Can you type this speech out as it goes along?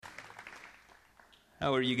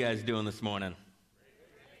How are you guys doing this morning?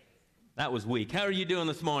 That was weak. How are you doing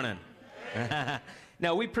this morning?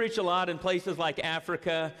 Now, we preach a lot in places like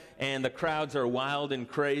Africa, and the crowds are wild and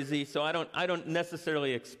crazy, so I don't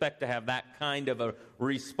necessarily expect to have that kind of a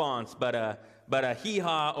response, but a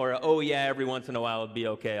hee-haw or a oh yeah every once in a while would be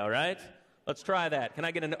okay, all right? Let's try that. Can I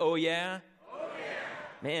get an oh yeah? Oh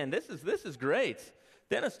yeah. Man, this is great.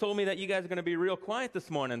 Dennis told me that you guys are going to be real quiet this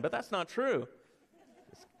morning, but that's not true.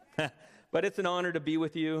 But it's an honor to be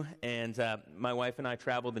with you, and my wife and I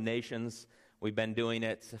travel the nations. We've been doing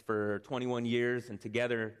it for 21 years, and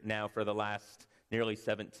together now for the last nearly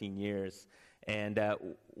 17 years. And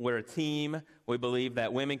we're a team. We believe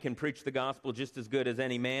that women can preach the gospel just as good as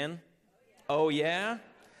any man. Oh, yeah?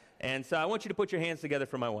 And so I want you to put your hands together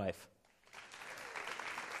for my wife.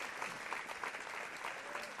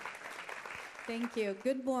 Thank you.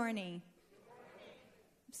 Good morning.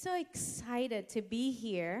 I'm so excited to be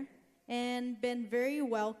here and been very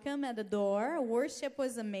welcome at the door. Worship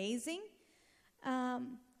was amazing.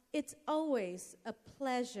 It's always a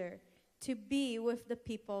pleasure to be with the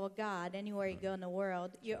people of God anywhere you go in the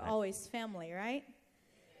world. You're always family, right?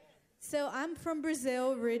 So I'm from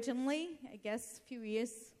Brazil originally, I guess a few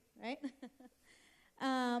years, right?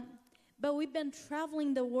 But we've been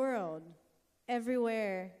traveling the world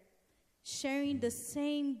everywhere, sharing the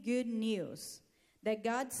same good news, that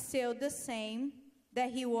God's still the same, that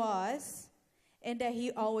He was, and that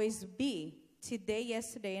He always be, today,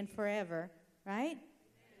 yesterday, and forever, right?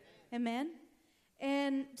 Amen?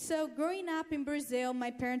 And so growing up in Brazil, my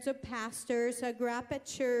parents are pastors, so I grew up at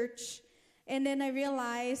church, and then I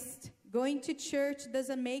realized going to church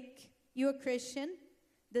doesn't make you a Christian.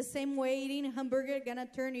 The same way eating a hamburger gonna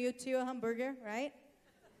turn you to a hamburger, right?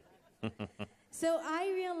 So I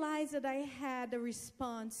realized that I had a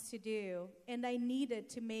response to do, and I needed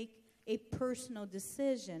to make a personal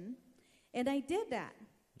decision, and I did that.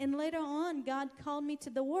 And later on, God called me to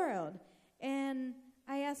the world, and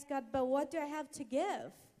I asked God, but what do I have to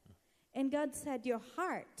give? And God said, your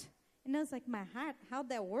heart. And I was like, my heart, how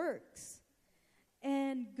that works?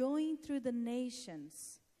 And going through the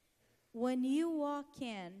nations, when you walk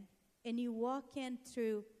in, and you walk in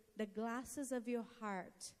through the glasses of your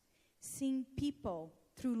heart, seeing people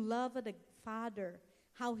through love of the Father,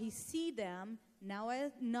 how He see them, now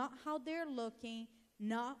not how they're looking,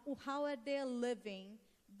 not how they're living,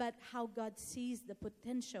 but how God sees the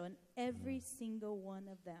potential in every single one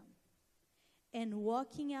of them. And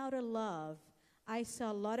walking out of love, I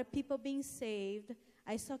saw a lot of people being saved.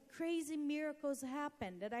 I saw crazy miracles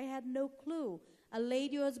happen that I had no clue. A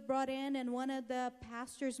lady was brought in one of the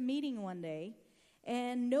pastors' meeting one day,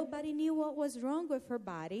 and nobody knew what was wrong with her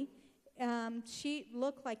body. She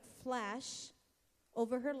looked like flesh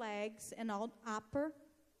over her legs and all upper.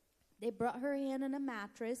 They brought her in on a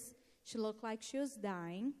mattress. She looked like she was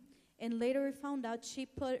dying. And later we found out she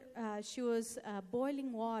was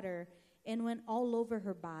boiling water and went all over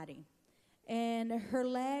her body. And her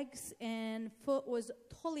legs and foot was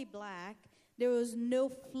totally black. There was no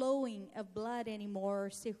flowing of blood anymore, or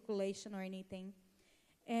circulation or anything.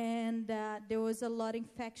 And there was a lot of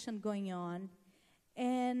infection going on.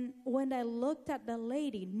 And when I looked at the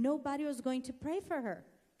lady, nobody was going to pray for her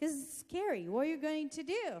because it's scary. What are you going to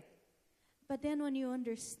do? But then when you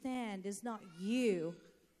understand it's not you,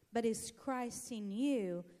 but it's Christ in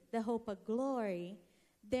you, the hope of glory,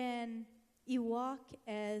 then you walk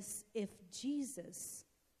as if Jesus,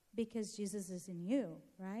 because Jesus is in you,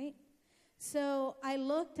 right? So I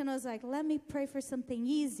looked and I was like, let me pray for something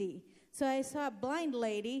easy. So I saw a blind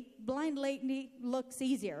lady. Blind lady looks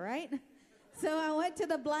easier, right? So I went to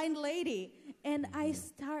the blind lady, and I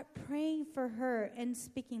start praying for her and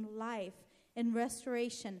speaking life and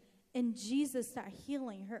restoration. And Jesus started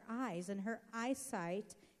healing her eyes and her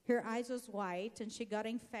eyesight. Her eyes was white, and she got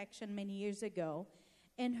an infection many years ago.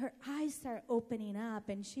 And her eyes started opening up,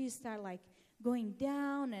 and she started like going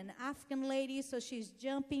down. An African lady, so she's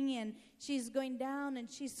jumping, and she's going down,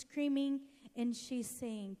 and she's screaming, and she's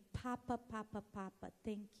saying, Papa, Papa, Papa,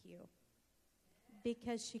 thank you.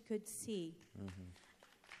 Because she could see. Mm-hmm.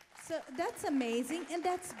 So that's amazing, and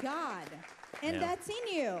that's God. And that's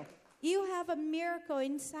in you. You have a miracle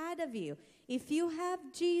inside of you. If you have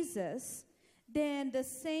Jesus, then the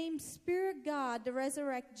same Spirit God that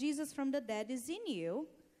resurrected Jesus from the dead is in you.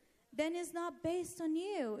 Then it's not based on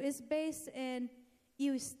you. It's based in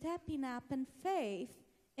you stepping up in faith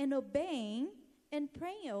and obeying and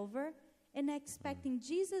praying over and expecting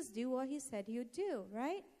Jesus do what He said He would do,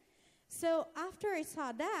 right? So after I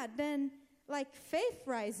saw that, then like faith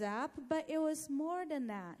rise up, but it was more than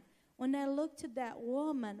that. When I looked at that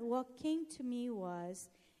woman, what came to me was,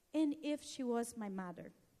 and if she was my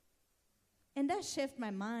mother, And that shifted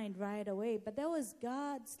my mind right away. But that was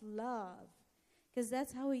God's love, because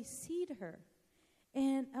that's how he seed her.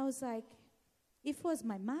 And I was like, if it was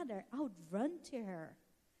my mother, I would run to her.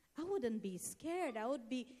 I wouldn't be scared. I would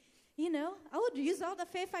be, I would use all the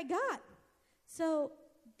faith I got. So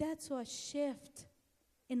that's what shift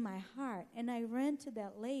in my heart. And I ran to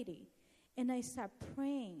that lady, and I started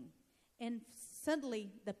praying. And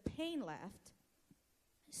suddenly, the pain left.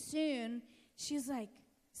 Soon, she's like,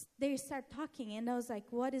 they start talking, and I was like,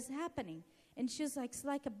 what is happening? And she was like, it's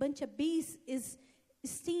like a bunch of bees is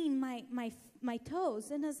stinging my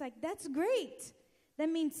toes. And I was like, that's great. That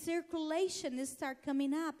means circulation is start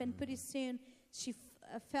coming up, and pretty soon she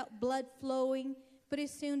felt blood flowing. Pretty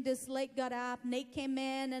soon this lady got up, Nate came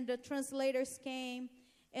in, and the translators came,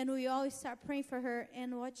 and we always start praying for her.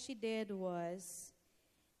 And what she did was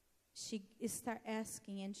she started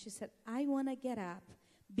asking, and she said, I want to get up,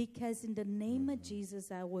 because in the name of Jesus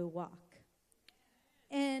I will walk.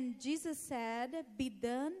 And Jesus said, be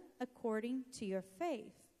done according to your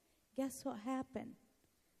faith. Guess what happened?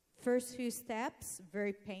 First few steps,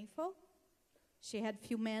 very painful. She had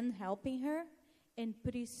few men helping her, and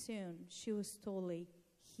pretty soon she was totally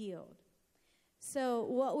healed. So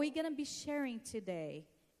what we're going to be sharing today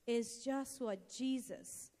is just what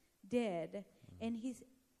Jesus did, and he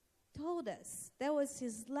told us, that was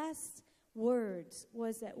his last words,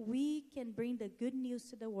 was that we can bring the good news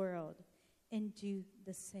to the world and do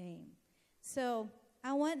the same. So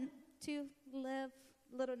I want to leave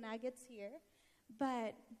little nuggets here,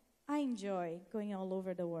 but I enjoy going all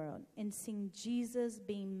over the world and seeing Jesus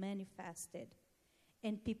being manifested,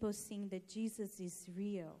 and people seeing that Jesus is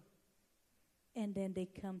real, and then they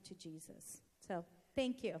come to Jesus. So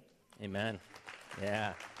thank you. Amen.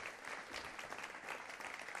 Yeah.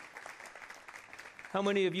 How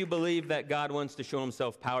many of you believe that God wants to show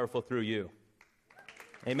himself powerful through you?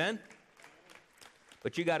 Amen?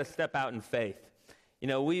 But you got to step out in faith.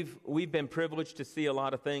 We've been privileged to see a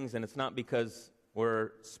lot of things, and it's not because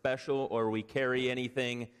we're special or we carry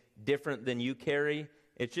anything different than you carry.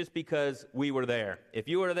 It's just because we were there. If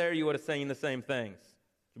you were there, you would have seen the same things.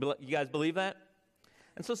 You guys believe that?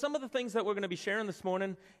 And so some of the things that we're going to be sharing this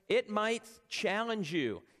morning, it might challenge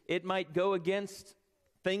you. It might go against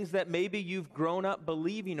things that maybe you've grown up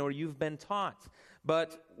believing or you've been taught.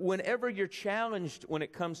 But whenever you're challenged when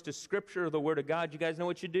it comes to Scripture or the Word of God, you guys know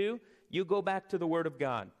what you do? You go back to the Word of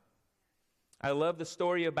God. I love the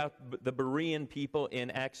story about the Berean people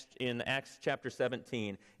in Acts chapter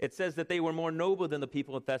 17. It says that they were more noble than the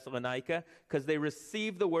people of Thessalonica because they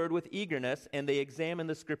received the Word with eagerness, and they examined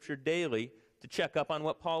the Scripture daily to check up on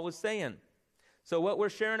what Paul was saying. So what we're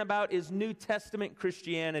sharing about is New Testament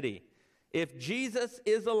Christianity. If Jesus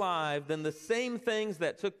is alive, then the same things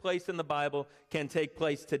that took place in the Bible can take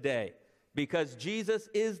place today, because Jesus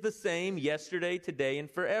is the same yesterday, today, and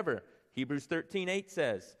forever. Hebrews 13:8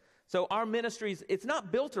 says. So our ministries, it's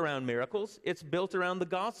not built around miracles, it's built around the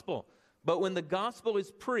gospel. But when the gospel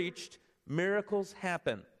is preached, miracles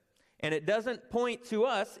happen. And it doesn't point to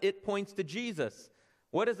us, it points to Jesus.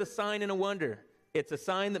 What is a sign and a wonder? It's a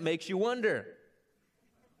sign that makes you wonder,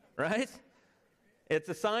 right? It's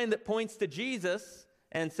a sign that points to Jesus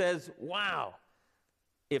and says, wow,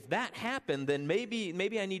 if that happened, then maybe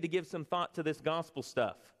I need to give some thought to this gospel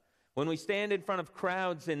stuff. When we stand in front of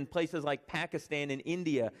crowds in places like Pakistan and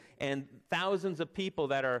India, and thousands of people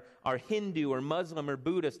that are Hindu or Muslim or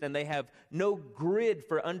Buddhist, and they have no grid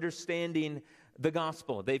for understanding the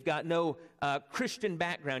gospel. They've got no Christian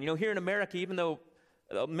background. Here in America, even though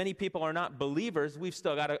many people are not believers, we've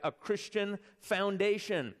still got a Christian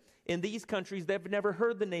foundation. In these countries, they've never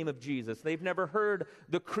heard the name of Jesus. They've never heard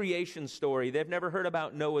the creation story. They've never heard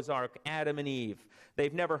about Noah's Ark, Adam and Eve.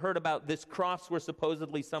 They've never heard about this cross where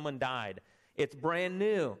supposedly someone died. It's brand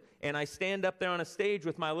new. And I stand up there on a stage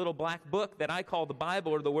with my little black book that I call the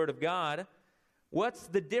Bible or the Word of God. What's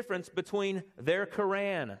the difference between their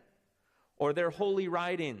Quran or their holy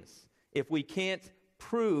writings? If we can't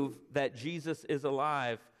prove that Jesus is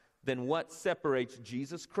alive, then what separates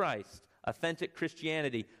Jesus Christ, authentic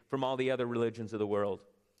Christianity, from all the other religions of the world?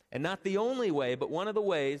 And not the only way, but one of the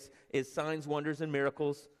ways is signs, wonders, and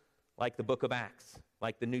miracles, like the book of Acts,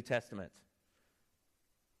 like the New Testament.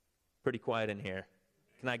 Pretty quiet in here.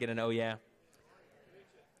 Can I get an oh yeah?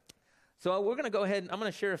 So we're going to go ahead, and I'm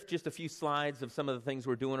going to share just a few slides of some of the things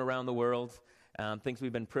we're doing around the world, things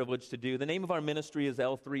we've been privileged to do. The name of our ministry is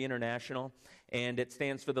L3 International, and it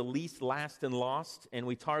stands for the Least, Last, and Lost, and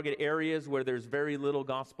we target areas where there's very little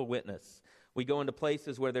gospel witness. We go into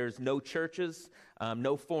places where there's no churches,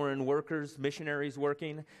 no foreign workers, missionaries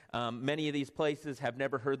working. Many of these places have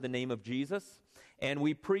never heard the name of Jesus. and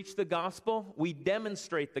we preach the gospel. We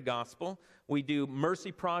demonstrate the gospel. We do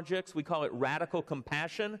mercy projects. We call it radical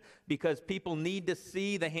compassion because people need to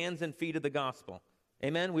see the hands and feet of the gospel.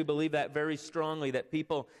 Amen? We believe that very strongly, that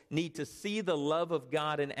people need to see the love of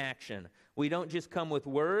God in action. We don't just come with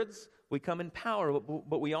words. We come in power,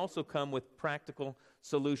 but we also come with practical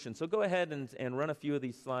solutions. So go ahead and run a few of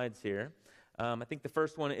these slides here. I think the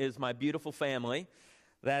first one is my beautiful family.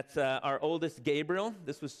 That's our oldest, Gabriel.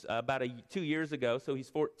 This was about 2 years ago, so he's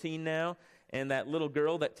 14 now. And that little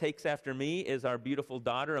girl that takes after me is our beautiful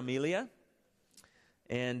daughter, Amelia.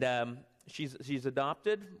 And she's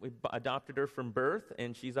adopted. We adopted her from birth,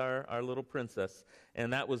 and she's our little princess.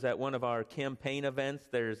 And that was at one of our campaign events.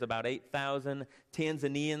 There's about 8,000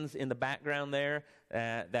 Tanzanians in the background there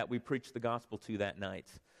that we preached the gospel to that night.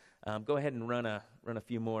 Go ahead and run a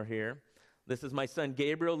few more here. This is my son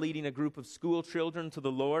Gabriel leading a group of school children to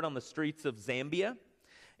the Lord on the streets of Zambia.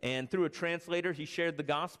 And through a translator, he shared the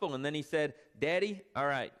gospel, and then he said, "Daddy, all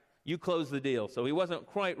right, you close the deal." So he wasn't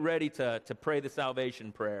quite ready to pray the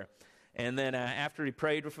salvation prayer. And then after he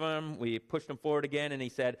prayed for him, we pushed him forward again, and he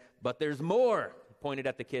said, "But there's more." He pointed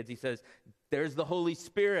at the kids. He says, "There's the Holy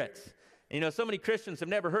Spirit." And, so many Christians have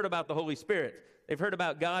never heard about the Holy Spirit. They've heard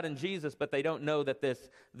about God and Jesus, but they don't know that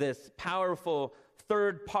this powerful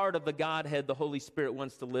third part of the Godhead, the Holy Spirit,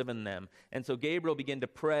 wants to live in them. And so Gabriel began to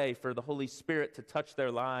pray for the Holy Spirit to touch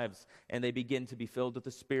their lives, and they begin to be filled with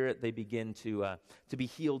the Spirit. They begin to be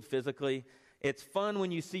healed physically. It's fun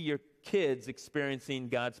when you see your kids experiencing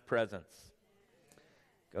God's presence.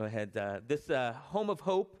 Go ahead. This Home of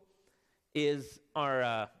Hope is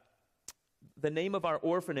the name of our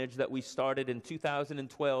orphanage that we started in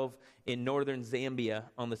 2012 in northern Zambia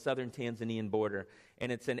on the southern Tanzanian border.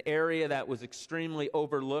 And it's an area that was extremely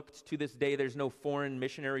overlooked. To this day, there's no foreign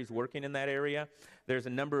missionaries working in that area. There's a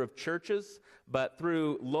number of churches, but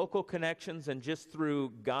through local connections and just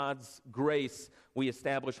through God's grace, we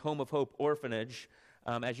established Home of Hope Orphanage.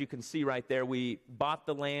 As you can see right there, we bought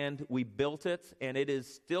the land, we built it, and it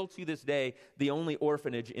is still to this day the only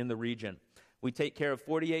orphanage in the region. We take care of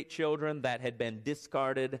 48 children that had been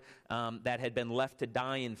discarded, that had been left to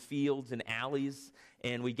die in fields and alleys,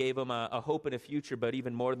 and we gave them a hope and a future, but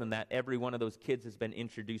even more than that, every one of those kids has been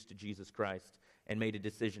introduced to Jesus Christ and made a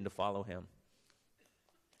decision to follow him.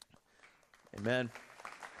 Amen.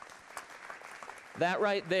 That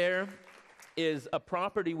right there is a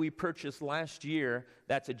property we purchased last year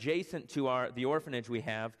that's adjacent to the orphanage we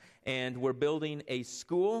have, and we're building a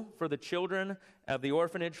school for the children of the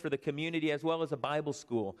orphanage, for the community, as well as a Bible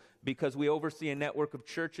school, because we oversee a network of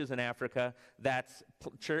churches in Africa that's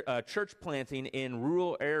church planting in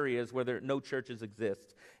rural areas where no churches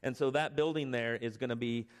exist. And so that building there is going to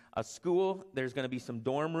be a school. There's going to be some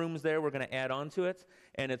dorm rooms there we're going to add on to it,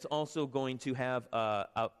 and it's also going to have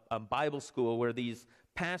a Bible school where these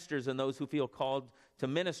pastors and those who feel called to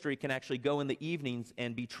ministry can actually go in the evenings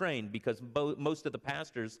and be trained, because most of the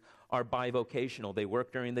pastors are bivocational. They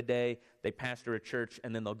work during the day, they pastor a church,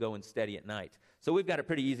 and then they'll go and study at night. So we've got it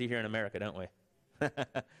pretty easy here in America, don't we?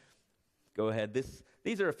 Go ahead.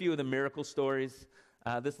 These are a few of the miracle stories.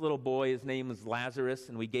 This little boy, his name was Lazarus,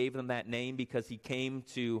 and we gave him that name because he came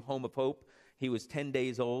to Home of Hope. He was 10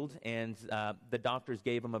 days old, and the doctors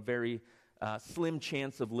gave him a very slim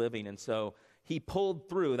chance of living, and so he pulled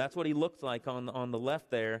through. That's what he looked like on the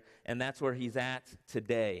left there, and that's where he's at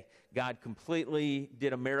today. God completely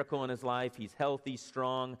did a miracle in his life. He's healthy,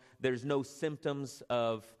 strong. There's no symptoms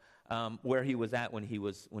of where he was at when he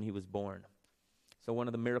was born. So one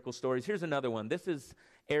of the miracle stories. Here's another one. This is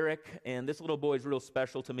Eric, and this little boy is real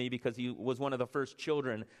special to me because he was one of the first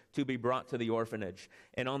children to be brought to the orphanage.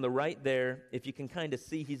 And on the right there, if you can kind of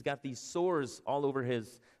see, he's got these sores all over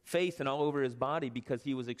his face and all over his body because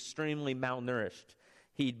he was extremely malnourished.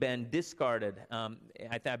 He'd been discarded.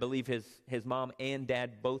 I believe his mom and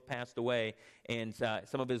dad both passed away, and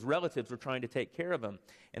some of his relatives were trying to take care of him.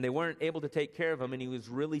 And they weren't able to take care of him, and he was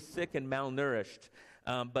really sick and malnourished.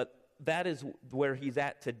 But that is where he's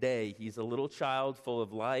at today. He's a little child full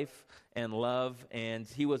of life and love, and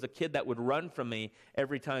he was a kid that would run from me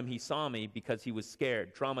every time he saw me because he was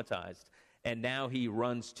scared, traumatized. And now he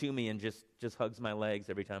runs to me and just hugs my legs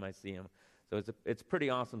every time I see him. So it's a pretty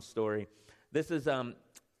awesome story. This is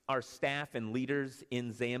our staff and leaders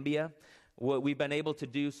in Zambia. What we've been able to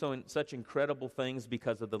do such incredible things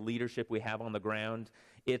because of the leadership we have on the ground.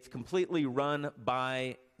 It's completely run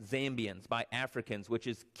by Zambians, by Africans, which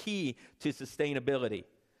is key to sustainability.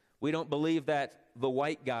 We don't believe that the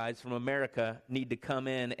white guys from America need to come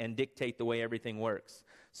in and dictate the way everything works.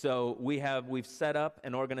 So we've set up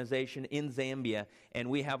an organization in Zambia, and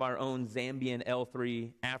we have our own Zambian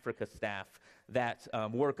L3 Africa staff that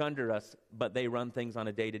work under us, but they run things on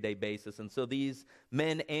a day-to-day basis. And so these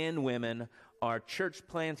men and women are church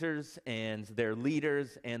planters, and they're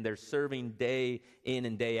leaders, and they're serving day in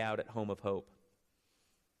and day out at Home of Hope.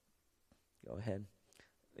 Go ahead.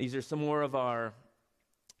 These are some more of our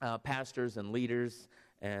pastors and leaders,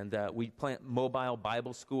 and we plant mobile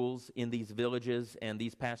Bible schools in these villages, and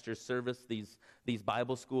these pastors service these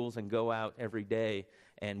Bible schools and go out every day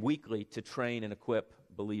and weekly to train and equip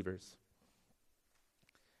believers.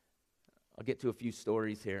 I'll get to a few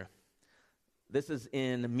stories here. This is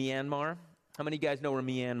in Myanmar. How many of you guys know where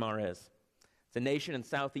Myanmar is? It's a nation in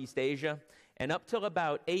Southeast Asia, and up till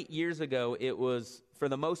about 8 years ago, it was, for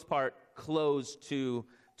the most part, closed to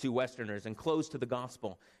Westerners and closed to the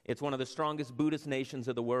gospel. It's one of the strongest Buddhist nations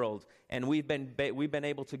of the world, and we've been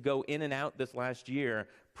able to go in and out this last year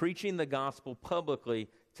preaching the gospel publicly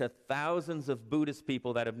to thousands of Buddhist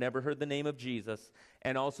people that have never heard the name of Jesus,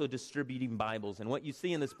 and also distributing Bibles. And what you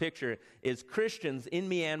see in this picture is Christians in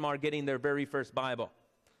Myanmar getting their very first Bible.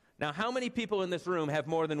 Now, how many people in this room have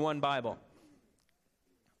more than one Bible?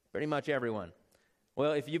 Pretty much everyone.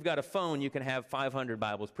 Well, if you've got a phone, you can have 500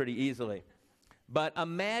 Bibles pretty easily. But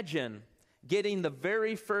imagine getting the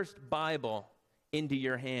very first Bible into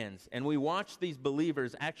your hands. And we watch these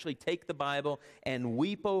believers actually take the Bible and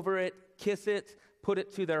weep over it, kiss it, put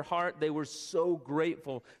it to their heart. They were so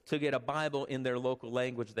grateful to get a Bible in their local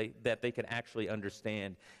language that they could actually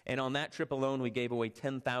understand. And on that trip alone, we gave away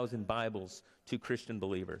 10,000 Bibles to Christian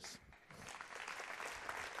believers.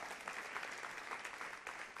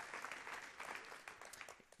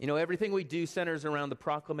 You know, everything we do centers around the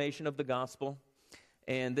proclamation of the gospel.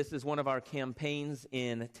 And this is one of our campaigns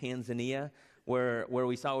in Tanzania, where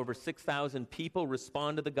we saw over 6,000 people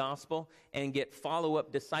respond to the gospel and get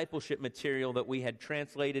follow-up discipleship material that we had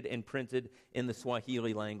translated and printed in the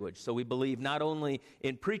Swahili language. So we believe not only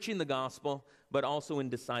in preaching the gospel, but also in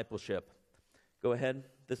discipleship. Go ahead.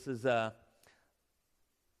 This is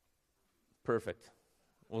perfect.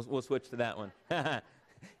 We'll switch to that one.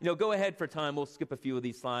 You know, go ahead for time. We'll skip a few of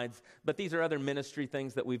these slides. But these are other ministry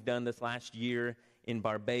things that we've done this last year in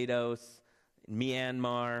Barbados, in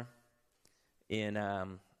Myanmar,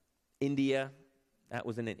 in India. That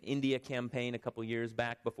was in an India campaign a couple years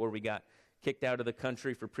back before we got kicked out of the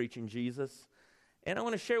country for preaching Jesus. And I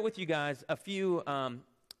want to share with you guys a few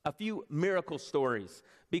miracle stories,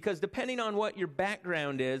 because depending on what your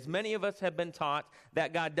background is, many of us have been taught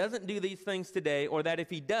that God doesn't do these things today, or that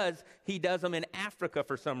if he does them in Africa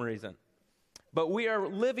for some reason. But we are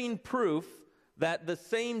living proof that the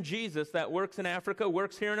same Jesus that works in Africa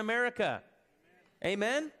works here in America.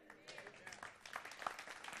 Amen? Amen?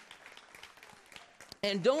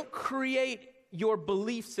 And don't create your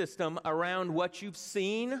belief system around what you've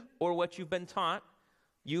seen or what you've been taught.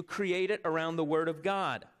 You create it around the Word of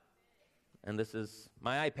God. And this is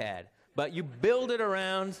my iPad. But you build it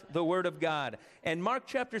around the Word of God. And Mark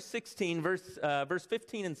chapter 16, verse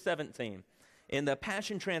 15 and 17, in the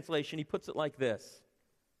Passion Translation, he puts it like this.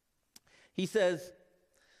 He says,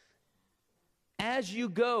 as you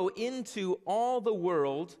go into all the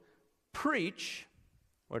world, preach,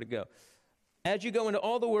 where'd it go? As you go into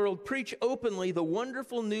all the world, preach openly the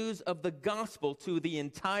wonderful news of the gospel to the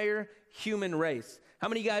entire human race. How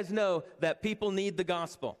many of you guys know that people need the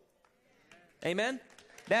gospel? Amen?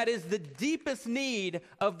 That is the deepest need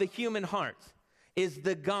of the human heart, is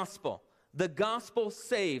the gospel. The gospel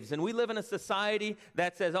saves. And we live in a society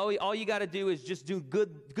that says all you got to do is just do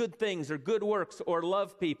good things or good works or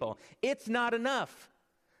love people. It's not enough.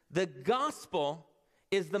 The gospel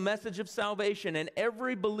is the message of salvation, and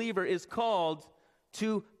every believer is called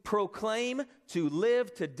to proclaim, to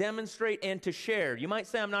live, to demonstrate, and to share. You might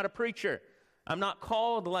say, I'm not a preacher. I'm not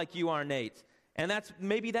called like you are, Nate. And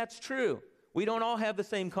maybe that's true. We don't all have the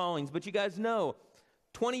same callings, but you guys know,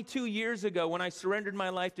 22 years ago when I surrendered my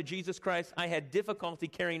life to Jesus Christ, I had difficulty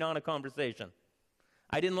carrying on a conversation.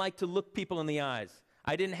 I didn't like to look people in the eyes.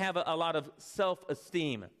 I didn't have a lot of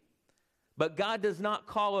self-esteem. But God does not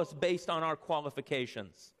call us based on our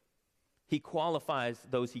qualifications. He qualifies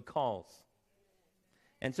those he calls.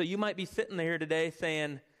 And so you might be sitting there today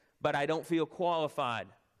saying, but I don't feel qualified.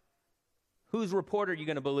 Whose report are you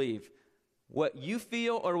going to believe? What you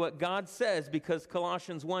feel or what God says? Because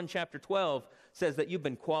Colossians 1 chapter 12 says that you've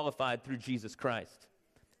been qualified through Jesus Christ.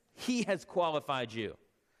 He has qualified you.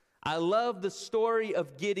 I love the story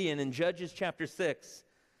of Gideon in Judges chapter 6.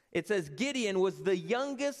 It says Gideon was the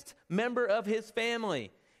youngest member of his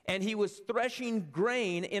family, and he was threshing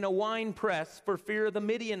grain in a wine press for fear of the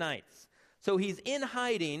Midianites. So he's in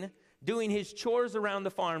hiding, doing his chores around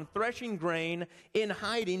the farm, threshing grain in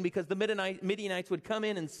hiding because the Midianites would come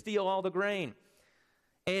in and steal all the grain.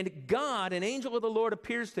 And God, an angel of the Lord,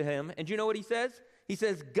 appears to him. And do you know what he says? He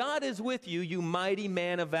says, God is with you, you mighty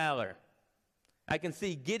man of valor. I can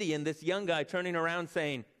see Gideon, this young guy, turning around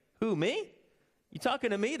saying, who, me? You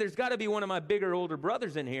talking to me? There's got to be one of my bigger, older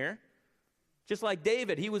brothers in here. Just like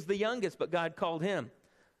David, he was the youngest, but God called him.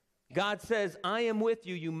 God says, I am with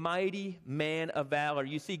you, you mighty man of valor.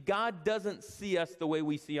 You see, God doesn't see us the way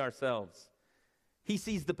we see ourselves. He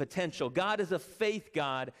sees the potential. God is a faith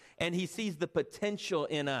God, and he sees the potential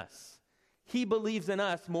in us. He believes in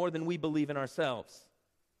us more than we believe in ourselves.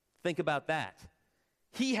 Think about that.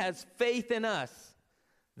 He has faith in us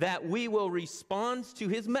that we will respond to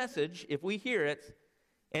his message if we hear it,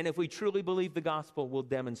 and if we truly believe the gospel, we'll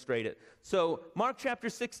demonstrate it. So Mark chapter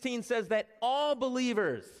 16 says that all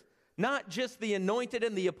believers, not just the anointed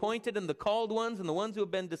and the appointed and the called ones and the ones who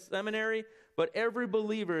have been to seminary, but every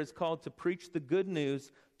believer is called to preach the good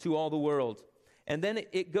news to all the world. And then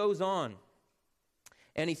it goes on.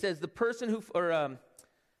 And he says the person who,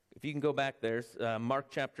 if you can go back there, Mark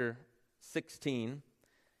chapter 16,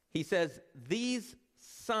 he says, these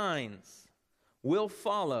signs will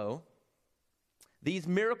follow, these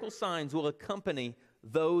miracle signs will accompany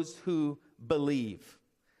those who believe.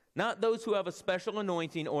 Not those who have a special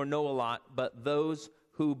anointing or know a lot, but those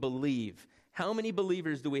who believe. How many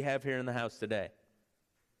believers do we have here in the house today?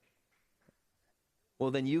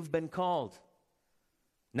 Well, then you've been called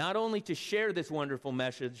not only to share this wonderful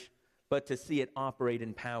message, but to see it operate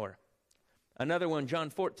in power. Another one,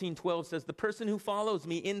 John 14:12 says, the person who follows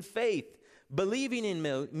me in faith, believing in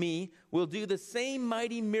me, will do the same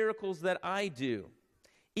mighty miracles that I do,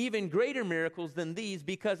 even greater miracles than these,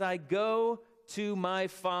 because I go to my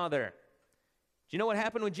Father. Do you know what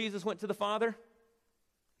happened when Jesus went to the Father?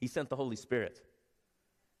 He sent the Holy Spirit.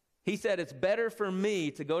 He said, it's better for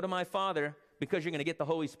me to go to my Father because you're going to get the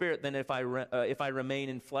Holy Spirit than if I remain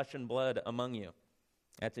in flesh and blood among you.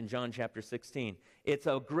 That's in John chapter 16. It's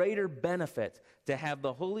a greater benefit to have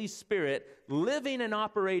the Holy Spirit living and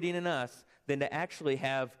operating in us than to actually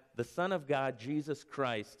have the Son of God, Jesus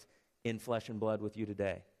Christ, in flesh and blood with you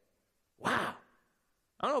today. Wow.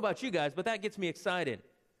 I don't know about you guys, but that gets me excited.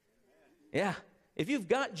 Yeah. If you've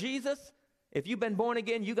got Jesus, if you've been born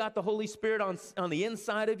again, you got the Holy Spirit on the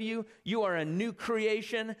inside of you. You are a new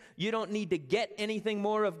creation. You don't need to get anything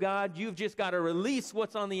more of God. You've just got to release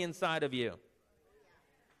what's on the inside of you.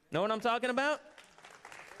 Know what I'm talking about?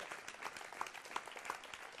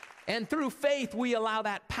 And through faith, we allow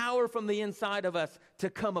that power from the inside of us to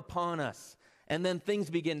come upon us. And then things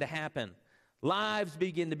begin to happen. Lives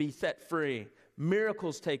begin to be set free.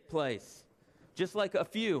 Miracles take place. Just like a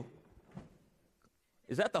few.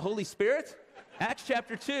 Is that the Holy Spirit? Acts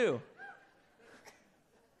chapter 2.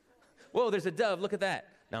 Whoa, there's a dove. Look at that.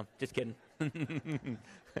 No, just kidding.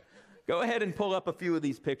 Go ahead and pull up a few of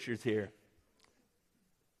these pictures here.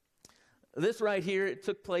 This right here, it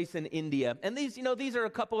took place in India. And these are a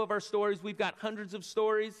couple of our stories. We've got hundreds of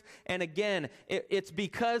stories. And again, it's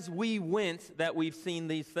because we went that we've seen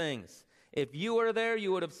these things. If you were there,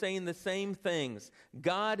 you would have seen the same things.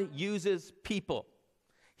 God uses people.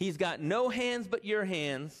 He's got no hands but your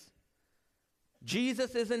hands.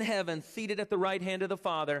 Jesus is in heaven, seated at the right hand of the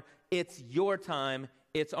Father. It's your time.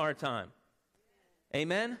 It's our time.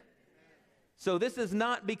 Amen? So this is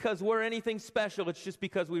not because we're anything special. It's just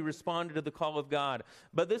because we responded to the call of God.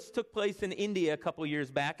 But this took place in India a couple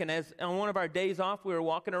years back. And as on one of our days off, we were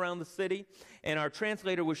walking around the city, and our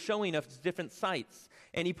translator was showing us different sites.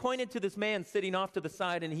 And he pointed to this man sitting off to the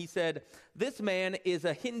side, and he said, this man is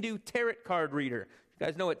a Hindu tarot card reader. You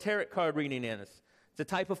guys know what tarot card reading is. It's a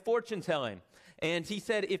type of fortune telling. And he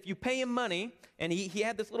said if you pay him money, and he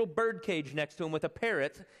had this little bird cage next to him with a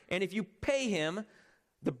parrot, and if you pay him,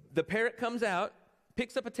 the parrot comes out,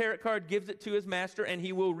 picks up a tarot card, gives it to his master, and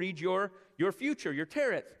he will read your future, your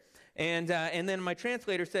tarot. And then my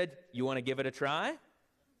translator said, you want to give it a try?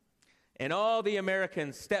 And all the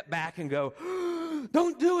Americans step back and go,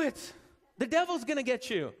 don't do it. The devil's going to get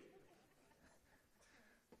you.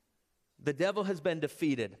 The devil has been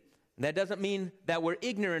defeated. And that doesn't mean that we're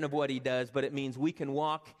ignorant of what he does, but it means we can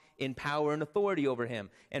walk in power and authority over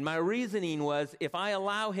him. And my reasoning was, if I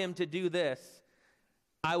allow him to do this,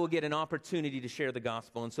 I will get an opportunity to share the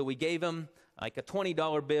gospel. And so we gave him like a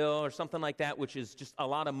 $20 bill or something like that, which is just a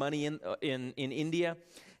lot of money in India.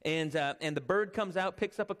 And the bird comes out,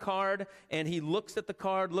 picks up a card, and he looks at the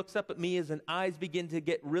card, looks up at me, his eyes begin to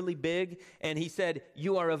get really big. And he said,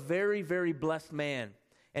 you are a very, very blessed man.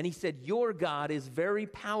 And he said, your God is very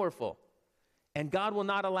powerful, and God will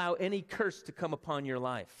not allow any curse to come upon your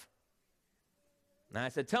life. And I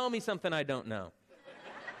said, tell me something I don't know.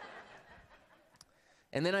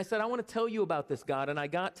 And then I said, I want to tell you about this God. And I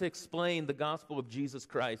got to explain the gospel of Jesus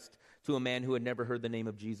Christ to a man who had never heard the name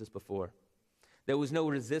of Jesus before. There was no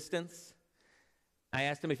resistance. I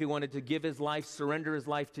asked him if he wanted to give his life, surrender his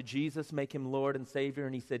life to Jesus, make him Lord and Savior.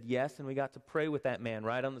 And he said yes. And we got to pray with that man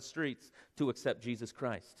right on the streets to accept Jesus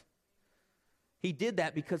Christ. He did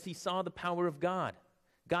that because he saw the power of God.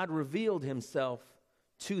 God revealed himself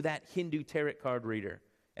to that Hindu tarot card reader.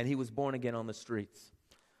 And he was born again on the streets.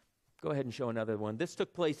 Go ahead and show another one. This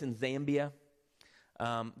took place in Zambia.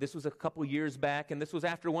 This was a couple years back, and this was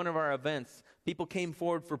after one of our events. People came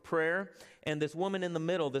forward for prayer, and this woman in the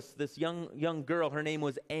middle, this young girl, her name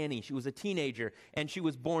was Annie. She was a teenager, and she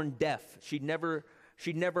was born deaf. She'd never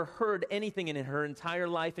heard anything in her entire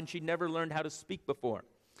life, and she'd never learned how to speak before.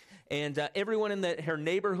 And everyone in her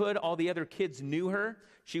neighborhood, all the other kids knew her.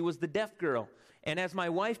 She was the deaf girl. And as my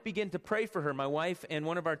wife began to pray for her, my wife and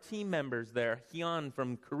one of our team members there, Hyun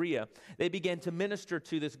from Korea, they began to minister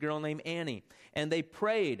to this girl named Annie. And they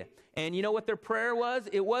prayed. And you know what their prayer was?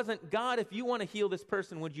 It wasn't, God, if you want to heal this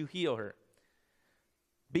person, would you heal her?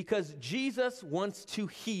 Because Jesus wants to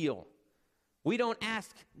heal. We don't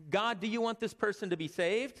ask, God, do you want this person to be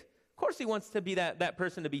saved? Of course he wants to be that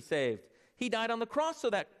person to be saved. He died on the cross so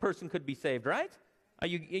that person could be saved, right? Are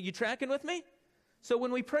you tracking with me? So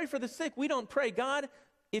when we pray for the sick, we don't pray, God,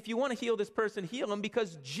 if you want to heal this person, heal him,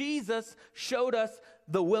 because Jesus showed us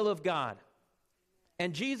the will of God.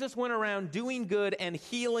 And Jesus went around doing good and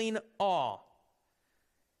healing all.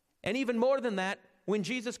 And even more than that, when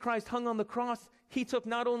Jesus Christ hung on the cross, he took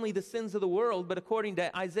not only the sins of the world, but according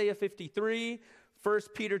to Isaiah 53, 1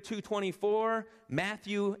 Peter 2:24,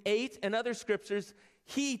 Matthew 8, and other scriptures,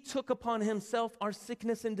 he took upon himself our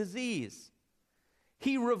sickness and disease.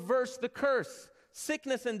 He reversed the curse.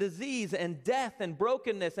 Sickness and disease and death and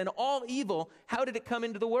brokenness and all evil, how did it come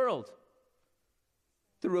into the world?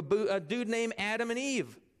 Through a dude named Adam and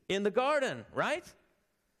Eve in the garden, right?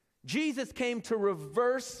 Jesus came to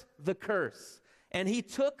reverse the curse. And he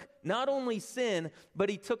took not only sin, but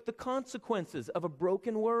he took the consequences of a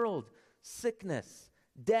broken world. Sickness,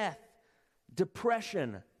 death,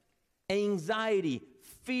 depression, anxiety,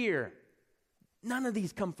 fear. None of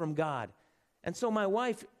these come from God. And so my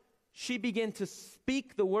wife, she began to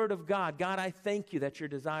speak the word of God. God, I thank you that your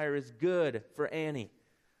desire is good for Annie.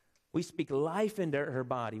 We speak life into her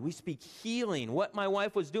body. We speak healing. What my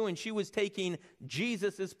wife was doing, she was taking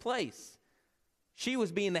Jesus' place. She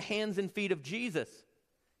was being the hands and feet of Jesus.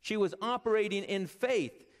 She was operating in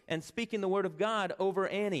faith and speaking the word of God over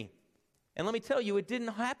Annie. And let me tell you, it didn't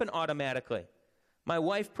happen automatically. My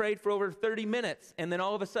wife prayed for over 30 minutes, and then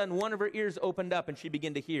all of a sudden, one of her ears opened up and she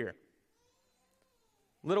began to hear.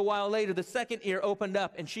 A little while later, the second ear opened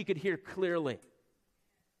up and she could hear clearly.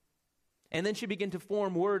 And then she began to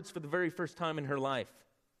form words for the very first time in her life.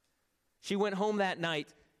 She went home that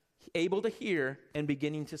night, able to hear and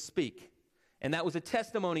beginning to speak. And that was a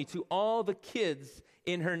testimony to all the kids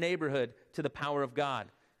in her neighborhood to the power of God.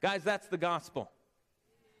 Guys, that's the gospel.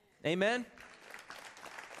 Amen?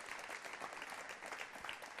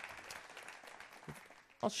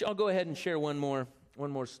 I'll go ahead and share one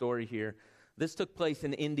more story here. This took place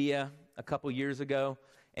in India a couple years ago,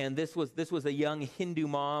 and this was a young Hindu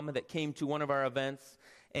mom that came to one of our events,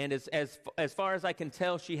 and as far as I can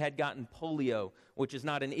tell, she had gotten polio, which is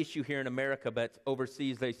not an issue here in America, but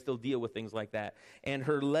overseas they still deal with things like that. And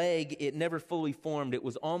her leg, it never fully formed. It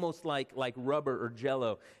was almost like rubber or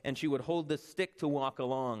jello, and she would hold this stick to walk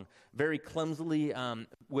along very clumsily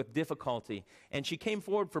with difficulty. And she came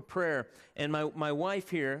forward for prayer, and my wife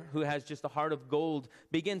here, who has just a heart of gold,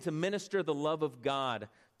 began to minister the love of God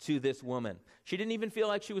to this woman. She didn't even feel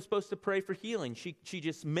like she was supposed to pray for healing. She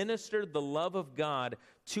just ministered the love of God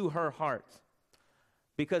to her heart.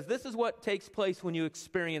 Because this is what takes place when you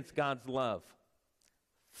experience God's love.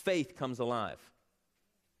 Faith comes alive.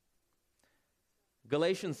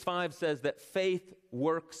 Galatians 5 says that faith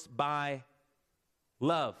works by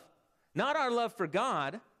love. Not our love for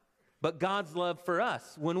God, but God's love for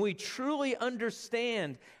us. When we truly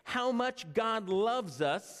understand how much God loves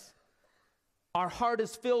us, our heart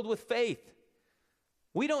is filled with faith.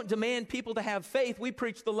 We don't demand people to have faith. We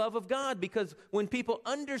preach the love of God, because when people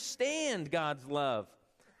understand God's love,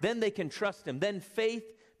 then they can trust him. Then faith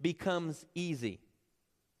becomes easy.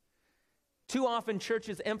 Too often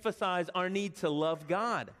churches emphasize our need to love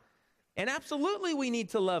God. And absolutely we need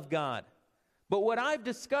to love God. But what I've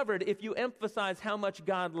discovered, if you emphasize how much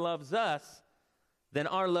God loves us, then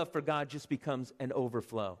our love for God just becomes an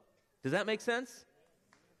overflow. Does that make sense?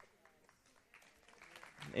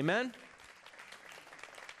 Amen?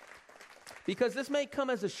 Because this may come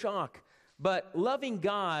as a shock, but loving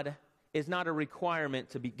God is not a requirement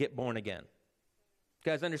to get born again.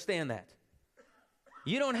 You guys understand that?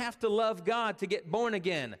 You don't have to love God to get born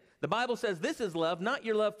again. The Bible says this is love, not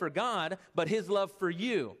your love for God, but his love for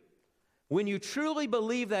you. When you truly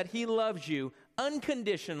believe that he loves you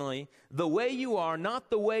unconditionally, the way you are, not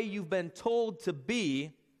the way you've been told to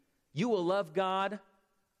be, you will love God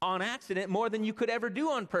on accident more than you could ever do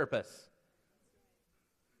on purpose.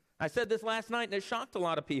 I said this last night and it shocked a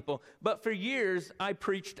lot of people, but for years I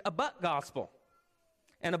preached a but gospel.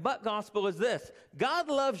 And a but gospel is this: God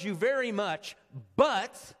loves you very much,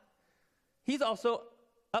 but he's also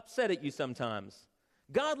upset at you sometimes.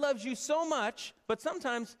 God loves you so much, but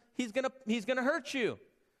sometimes he's gonna hurt you.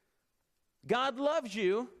 God loves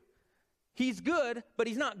you. He's good, but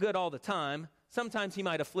he's not good all the time. Sometimes he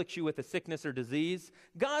might afflict you with a sickness or disease.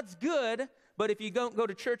 God's good, but if you don't go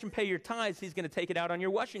to church and pay your tithes, he's going to take it out on your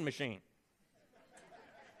washing machine.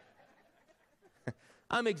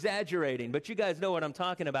 I'm exaggerating, but you guys know what I'm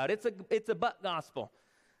talking about. It's a but gospel.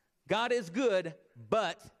 God is good,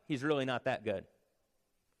 but he's really not that good.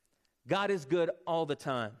 God is good all the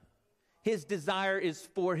time. His desire is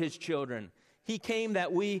for his children. He came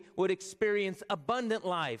that we would experience abundant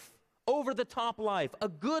life, over-the-top life, a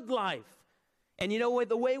good life. And you know what?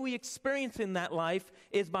 The way we experience in that life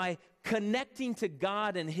is by connecting to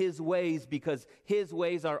God and his ways, because his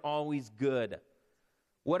ways are always good.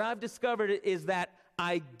 What I've discovered is that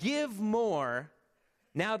I give more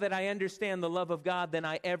now that I understand the love of God than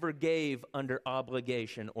I ever gave under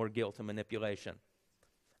obligation or guilt and manipulation.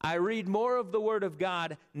 I read more of the Word of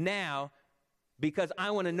God now because I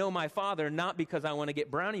want to know my Father, not because I want to get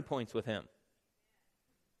brownie points with him.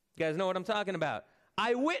 You guys know what I'm talking about?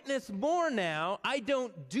 I witness more now. I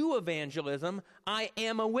don't do evangelism. I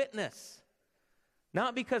am a witness.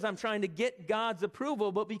 Not because I'm trying to get God's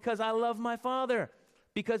approval, but because I love my Father,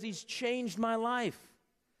 because he's changed my life.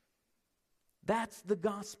 That's the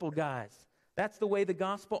gospel, guys. That's the way the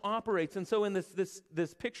gospel operates. And so in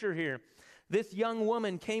this picture here, this young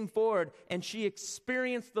woman came forward and she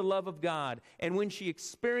experienced the love of God. And when she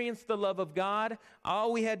experienced the love of God,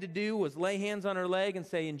 all we had to do was lay hands on her leg and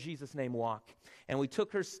say, "In Jesus' name, walk." And we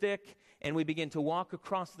took her stick and we began to walk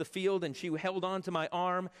across the field, and she held on to my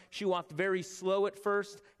arm. She walked very slow at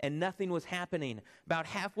first and nothing was happening. About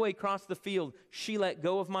halfway across the field, she let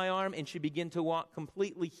go of my arm and she began to walk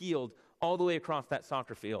completely healed all the way across that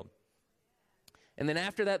soccer field. And then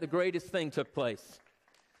after that, the greatest thing took place.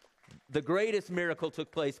 The greatest miracle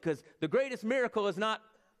took place, because the greatest miracle is not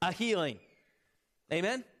a healing.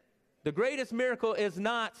 Amen? The greatest miracle is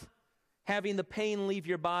not having the pain leave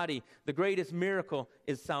your body. The greatest miracle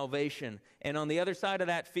is salvation. And on the other side of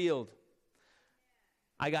that field,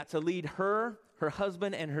 I got to lead her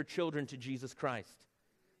husband, and her children to Jesus Christ.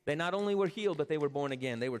 They not only were healed, but they were born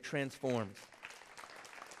again. They were transformed.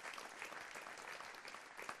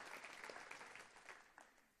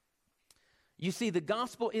 You see, the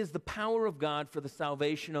gospel is the power of God for the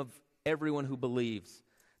salvation of everyone who believes.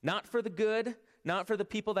 Not for the good, not for the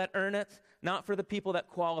people that earn it, not for the people that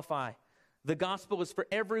qualify. The gospel is for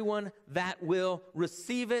everyone that will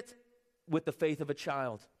receive it with the faith of a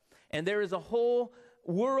child. And there is a whole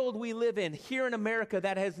world we live in here in America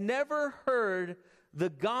that has never heard the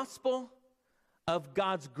gospel of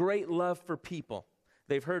God's great love for people.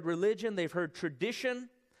 They've heard religion, they've heard tradition,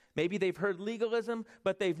 maybe they've heard legalism,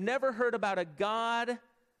 but they've never heard about a God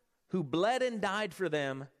who bled and died for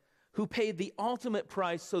them, who paid the ultimate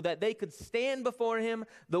price so that they could stand before him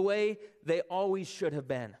the way they always should have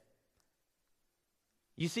been.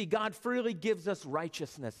 You see, God freely gives us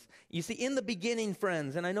righteousness. You see, in the beginning,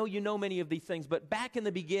 friends, and I know you know many of these things, but back in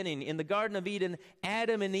the beginning, in the Garden of Eden,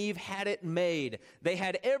 Adam and Eve had it made. They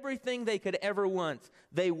had everything they could ever want.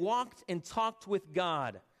 They walked and talked with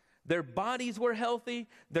God. Their bodies were healthy.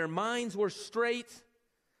 Their minds were straight.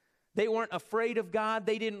 They weren't afraid of God.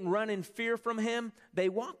 They didn't run in fear from him. They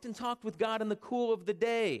walked and talked with God in the cool of the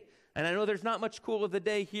day. And I know there's not much cool of the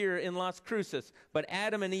day here in Las Cruces, but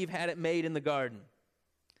Adam and Eve had it made in the garden.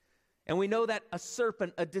 And we know that a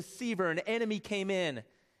serpent, a deceiver, an enemy came in,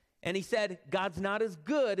 and he said, God's not as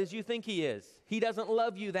good as you think he is. He doesn't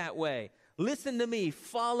love you that way. Listen to me,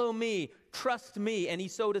 follow me, trust me. And he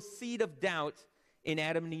sowed a seed of doubt in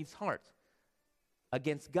Adam and Eve's heart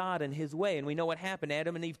against God and his way. And we know what happened.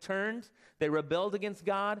 Adam and Eve turned. They rebelled against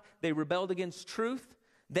God. They rebelled against truth.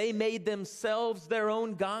 They made themselves their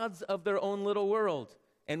own gods of their own little world.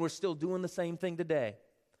 And we're still doing the same thing today.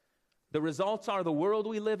 The results are the world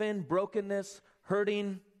we live in, brokenness,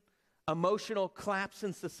 hurting, emotional collapse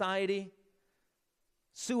in society,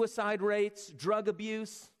 suicide rates, drug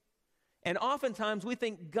abuse. And oftentimes we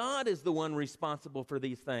think God is the one responsible for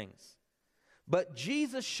these things. But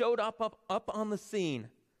Jesus showed up on the scene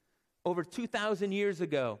over 2,000 years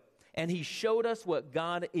ago, and he showed us what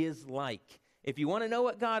God is like. If you want to know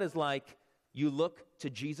what God is like, you look to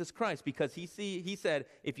Jesus Christ, because he said,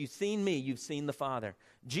 if you've seen me, you've seen the Father.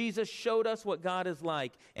 Jesus showed us what God is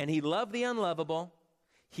like, and he loved the unlovable.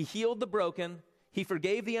 He healed the broken. He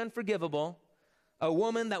forgave the unforgivable. A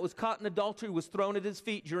woman that was caught in adultery was thrown at his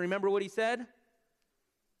feet. Do you remember what he said?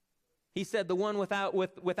 He said, the one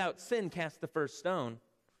without sin cast the first stone.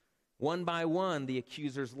 One by one, the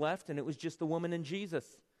accusers left, and it was just the woman and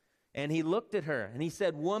Jesus. And he looked at her, and he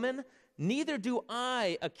said, woman, neither do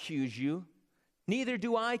I accuse you, neither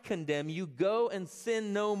do I condemn you. Go and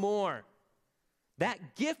sin no more.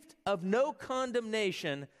 That gift of no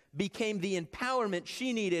condemnation became the empowerment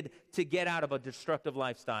she needed to get out of a destructive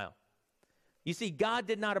lifestyle. You see, God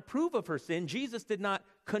did not approve of her sin. Jesus did not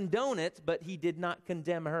condone it, but he did not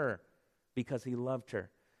condemn her because he loved her.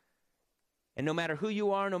 And no matter who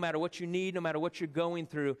you are, no matter what you need, no matter what you're going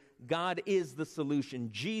through, God is the solution.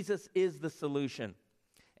 Jesus is the solution.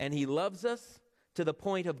 And he loves us to the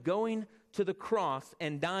point of going to the cross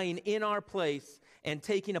and dying in our place and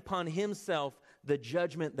taking upon himself the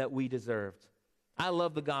judgment that we deserved. I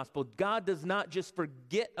love the gospel. God does not just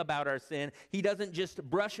forget about our sin. He doesn't just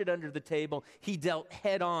brush it under the table. He dealt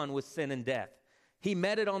head on with sin and death. He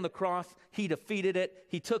met it on the cross. He defeated it.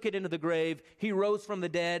 He took it into the grave. He rose from the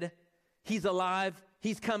dead. He's alive.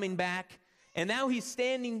 He's coming back. And now he's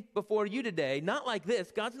standing before you today, not like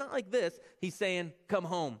this. God's not like this. He's saying, come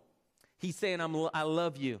home. He's saying, I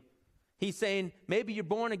love you. He's saying, maybe you're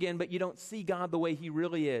born again, but you don't see God the way he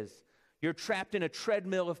really is. You're trapped in a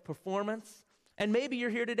treadmill of performance. And maybe you're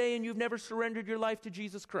here today and you've never surrendered your life to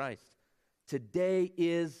Jesus Christ. Today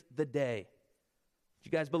is the day. Do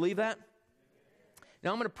you guys believe that?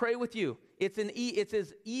 Now I'm going to pray with you. It's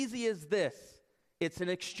as easy as this. It's an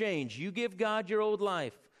exchange. You give God your old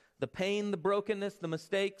life, the pain, the brokenness, the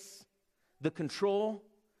mistakes, the control,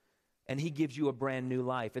 and he gives you a brand new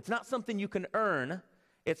life. It's not something you can earn.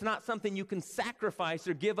 It's not something you can sacrifice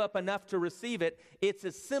or give up enough to receive it. It's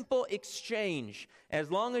a simple exchange.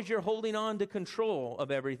 As long as you're holding on to control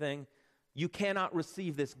of everything, you cannot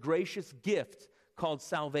receive this gracious gift called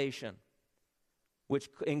salvation, which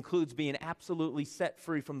includes being absolutely set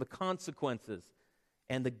free from the consequences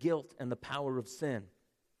and the guilt and the power of sin.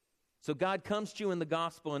 So God comes to you in the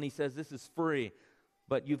gospel and he says, this is free,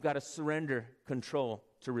 but you've got to surrender control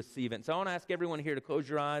to receive it. And so I want to ask everyone here to close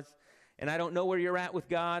your eyes. And I don't know where you're at with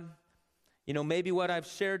God. You know, maybe what I've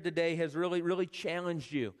shared today has really, really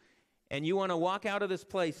challenged you. And you want to walk out of this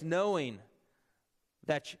place knowing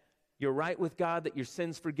that you're right with God, that your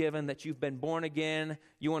sin's forgiven, that you've been born again.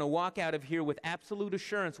 You want to walk out of here with absolute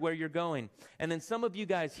assurance where you're going. And then some of you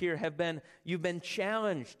guys here you've been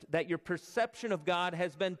challenged that your perception of God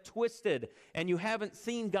has been twisted and you haven't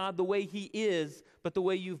seen God the way he is, but the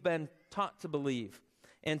way you've been taught to believe.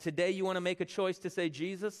 And today you want to make a choice to say,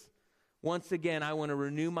 Jesus, once again, I want to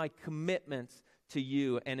renew my commitments to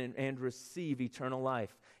you and receive eternal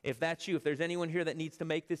life. If that's you, if there's anyone here that needs to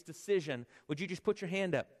make this decision, would you just put your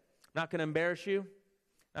hand up? I'm not going to embarrass you.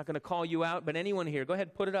 Not going to call you out, but anyone here, go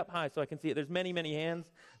ahead, put it up high so I can see it. There's many, many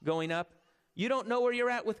hands going up. You don't know where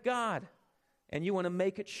you're at with God, and you want to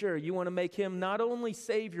make it sure. You want to make him not only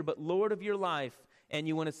Savior, but Lord of your life, and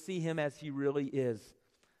you want to see him as he really is.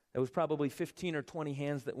 There was probably 15 or 20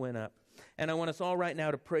 hands that went up. And I want us all right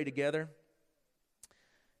now to pray together.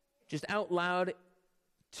 Just out loud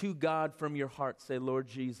to God from your heart, say, Lord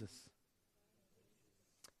Jesus,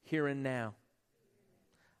 here and now,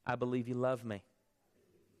 I believe you love me.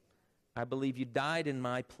 I believe you died in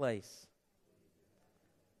my place.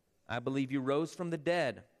 I believe you rose from the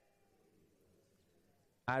dead.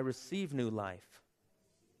 I receive new life.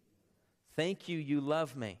 Thank you, you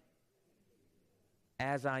love me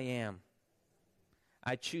as I am.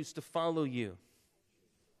 I choose to follow you.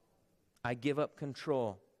 I give up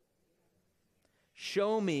control.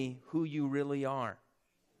 Show me who you really are.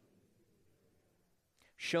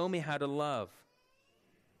 Show me how to love.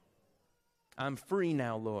 I'm free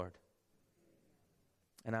now, Lord,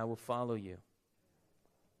 and I will follow you.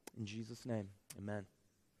 In Jesus' name, amen.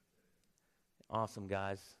 Awesome,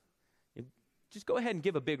 guys. Just go ahead and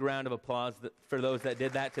give a big round of applause for those that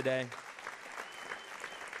did that today.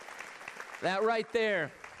 That right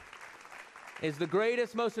there is the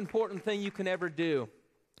greatest, most important thing you can ever do.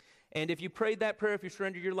 And if you prayed that prayer, if you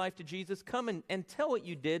surrendered your life to Jesus, come and tell what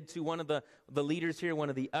you did to one of the leaders here, one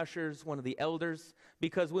of the ushers, one of the elders,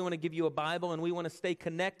 because we want to give you a Bible and we want to stay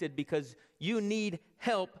connected because you need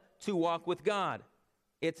help to walk with God.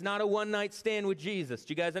 It's not a one-night stand with Jesus.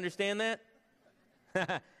 Do you guys understand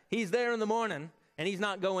that? He's there in the morning and he's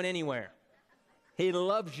not going anywhere. He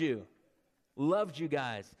loves you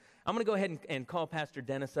guys. I'm going to go ahead and call Pastor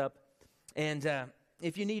Dennis up. And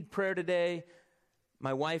if you need prayer today,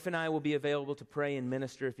 my wife and I will be available to pray and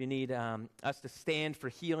minister. If you need us to stand for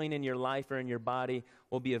healing in your life or in your body,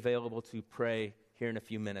 we'll be available to pray here in a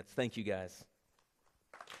few minutes. Thank you, guys.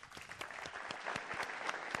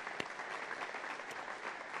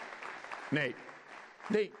 Nate.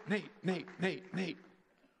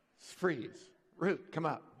 Freeze. Ruth, come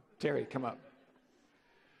up. Terry, come up.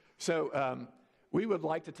 So we would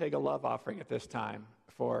like to take a love offering at this time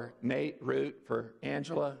for Nate, Ruth, for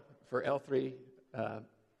Angela, for L3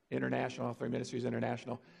 International, L3 Ministries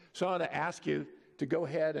International. So I want to ask you to go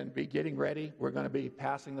ahead and be getting ready. We're going to be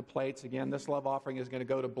passing the plates. Again, this love offering is going to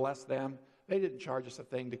go to bless them. They didn't charge us a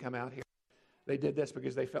thing to come out here. They did this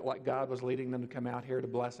because they felt like God was leading them to come out here to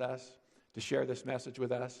bless us, to share this message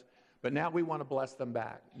with us. But now we want to bless them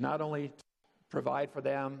back, not only to provide for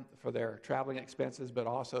them for their traveling expenses, but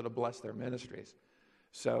also to bless their ministries.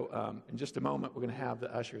 So in just a moment, we're going to have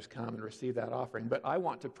the ushers come and receive that offering. But I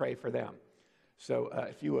want to pray for them. So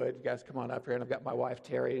if you would, you guys come on up here. And I've got my wife,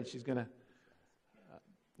 Terry, and she's going to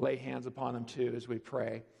lay hands upon them too as we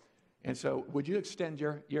pray. And so would you extend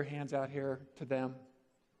your hands out here to them?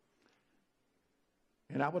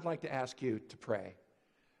 And I would like to ask you to pray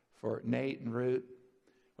for Nate and Ruth.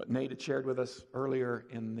 What Nate had shared with us earlier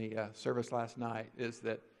in the service last night is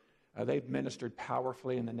that they've ministered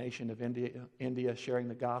powerfully in the nation of India, sharing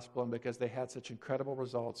the gospel, and because they had such incredible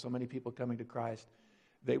results, so many people coming to Christ,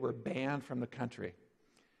 they were banned from the country.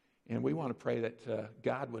 And we want to pray that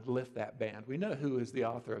God would lift that ban. We know who is the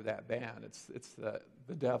author of that ban. It's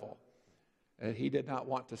the devil. He did not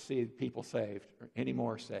want to see people saved, or any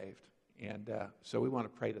more saved. And so we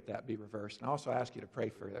want to pray that that be reversed. And I also ask you to pray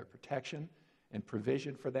for their protection and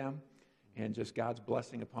provision for them, and just God's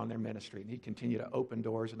blessing upon their ministry. And He'd continue to open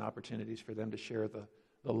doors and opportunities for them to share the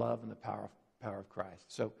love and the power of Christ.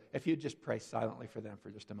 So if you'd just pray silently for them for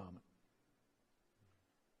just a moment.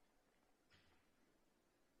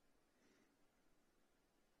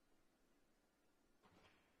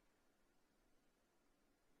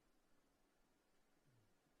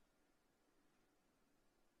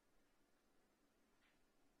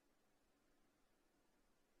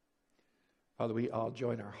 Father, we all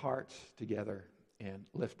join our hearts together and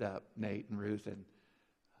lift up Nate and Ruth and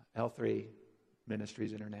L3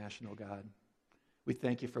 Ministries International, God. We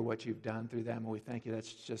thank you for what you've done through them, and we thank you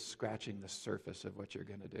that's just scratching the surface of what you're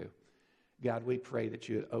going to do. God, we pray that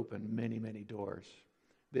you would open many, many doors.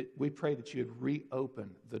 That we pray that you would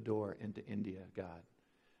reopen the door into India, God.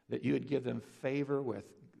 That you would give them favor with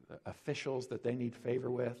officials that they need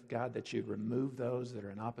favor with. God, that you'd remove those that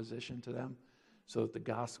are in opposition to them, so that the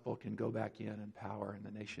gospel can go back in power in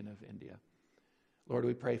the nation of India. Lord,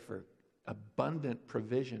 we pray for abundant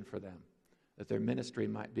provision for them, that their ministry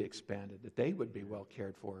might be expanded, that they would be well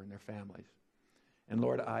cared for and their families. And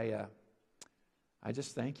Lord, I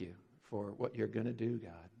just thank you for what you're going to do,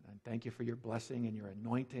 God. And thank you for your blessing and your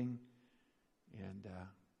anointing. And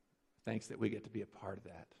thanks that we get to be a part of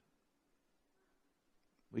that.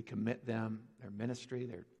 We commit them, their ministry,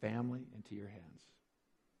 their family, into your hands.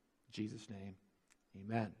 In Jesus' name.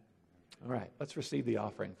 Amen. All right, let's receive the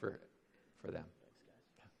offering for them.